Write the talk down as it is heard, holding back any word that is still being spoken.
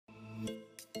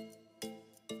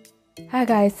Hi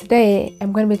guys, today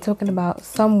I'm going to be talking about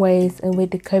some ways in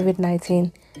which the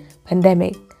COVID-19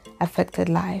 pandemic affected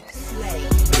lives.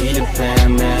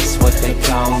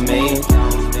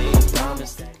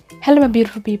 Hello my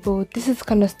beautiful people, this is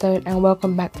Cornerstone and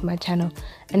welcome back to my channel.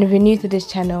 And if you're new to this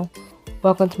channel,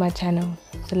 welcome to my channel.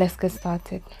 So let's get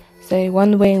started. So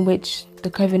one way in which the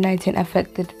COVID-19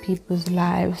 affected people's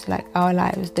lives, like our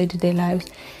lives, day-to-day lives,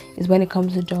 is when it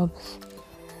comes to jobs.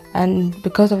 And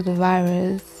because of the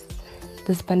virus,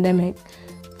 this pandemic,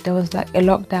 there was like a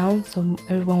lockdown, so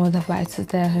everyone was advised to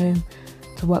stay at home,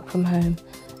 to work from home,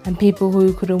 and people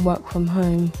who couldn't work from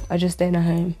home are just staying at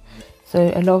home.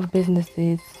 So a lot of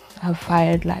businesses have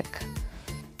fired like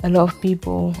a lot of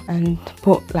people and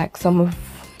put like a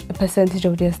percentage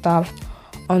of their staff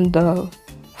on the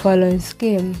furlough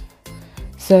scheme.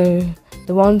 So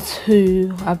the ones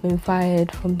who have been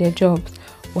fired from their jobs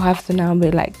will have to now be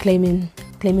like claiming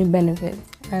benefits,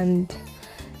 and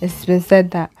it's been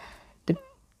said that the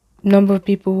number of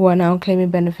people who are now claiming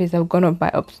benefits have gone up by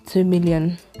up to 2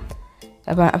 million,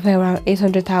 I think around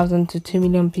 800,000 to 2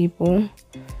 million people,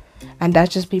 and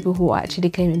that's just people who are actually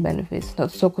claiming benefits,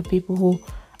 not to talk of people who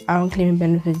aren't claiming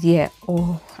benefits yet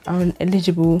or aren't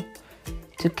eligible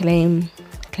to claim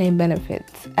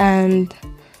benefits. And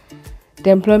the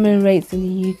employment rates in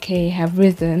the UK have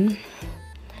risen,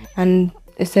 and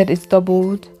it said it's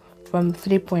doubled from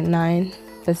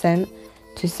 3.9%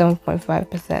 to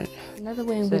 7.5%. Another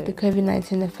way in which the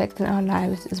COVID-19 affecting our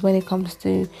lives is when it comes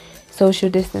to social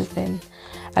distancing.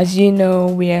 As you know,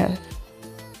 we are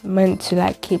meant to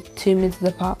like keep 2 meters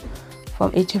apart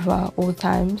from each other at all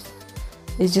times.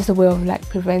 It's just a way of like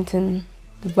preventing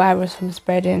the virus from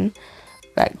spreading,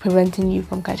 like preventing you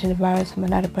from catching the virus from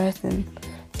another person.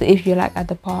 So if you're like at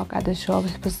the park, at the shop,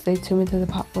 you're supposed to stay 2 meters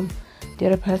apart from the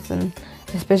other person,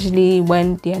 especially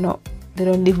when they don't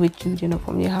live with you,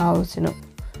 from your house,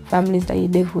 families that you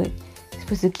live with. You're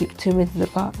supposed to keep 2 meters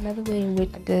apart. Another way in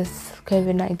which this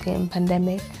COVID-19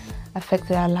 pandemic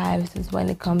affected our lives is when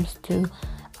it comes to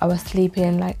our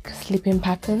sleeping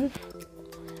pattern.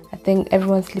 I think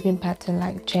everyone's sleeping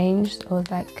pattern changed or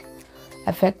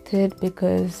affected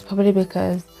probably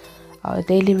because our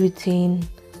daily routine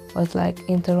was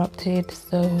interrupted.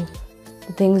 So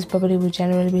the things probably we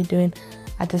generally be doing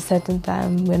at a certain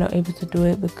time, we're not able to do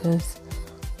it because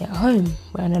we're at home,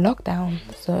 we're in a lockdown.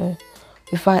 So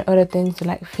we find other things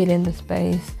to fill in the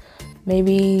space.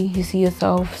 Maybe you see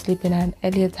yourself sleeping at an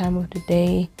earlier time of the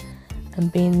day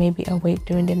and being maybe awake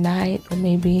during the night, or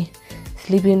maybe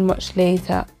sleeping much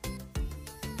later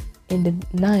in the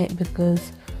night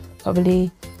because probably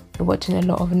you're watching a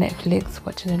lot of Netflix,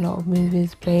 watching a lot of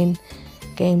movies, playing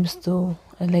games till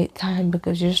a late time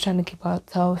because you're just trying to keep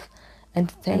ourselves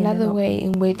entertained. Another way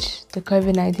in which the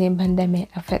COVID-19 pandemic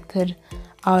affected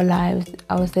our lives,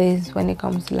 I would say, is when it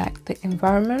comes to the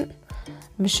environment.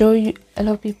 I'm sure a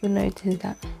lot of people noticed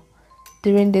that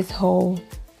during this whole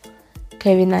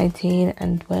COVID-19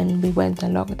 and when we went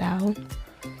on lockdown,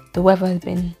 the weather has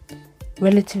been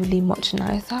relatively much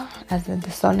nicer, as in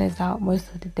the sun is out most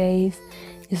of the days.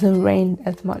 It hasn't rained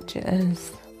as much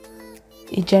as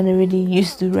it generally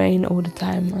used to rain all the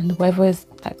time, and the weather is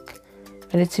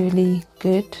relatively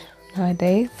good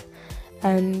nowadays.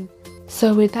 And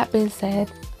so with that being said,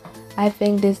 I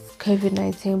think this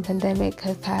COVID-19 pandemic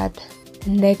has had a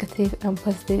negative and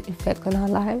positive effect on our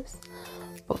lives.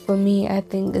 But for me, I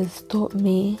think it's taught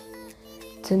me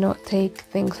to not take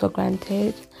things for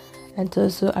granted and to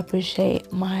also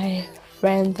appreciate my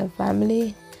friends and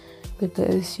family,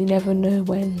 because you never know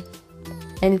when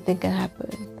anything can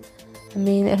happen. I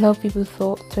mean, a lot of people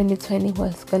thought 2020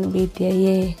 was going to be their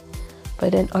year,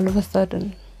 but then all of a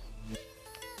sudden,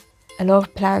 a lot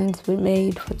of plans we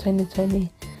made for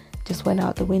 2020 just went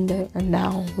out the window, and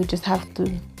now we just have to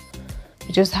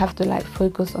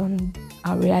focus on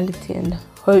our reality and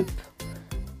hope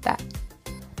that,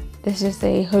 let's just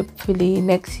say, hopefully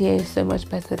next year is so much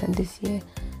better than this year.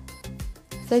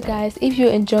 So guys, if you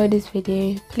enjoyed this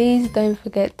video, please don't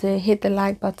forget to hit the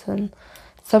like button,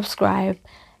 subscribe,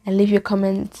 and leave your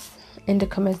comments in the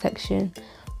comment section.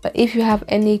 But if you have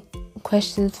any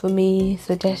questions for me,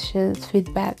 suggestions,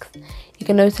 feedbacks, you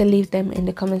can also leave them in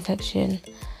the comment section.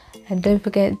 And don't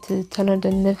forget to turn on the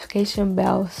notification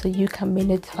bell so you can be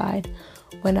notified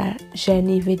when I share a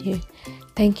new video.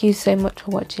 Thank you so much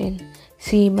for watching.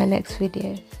 See you in my next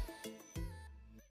video.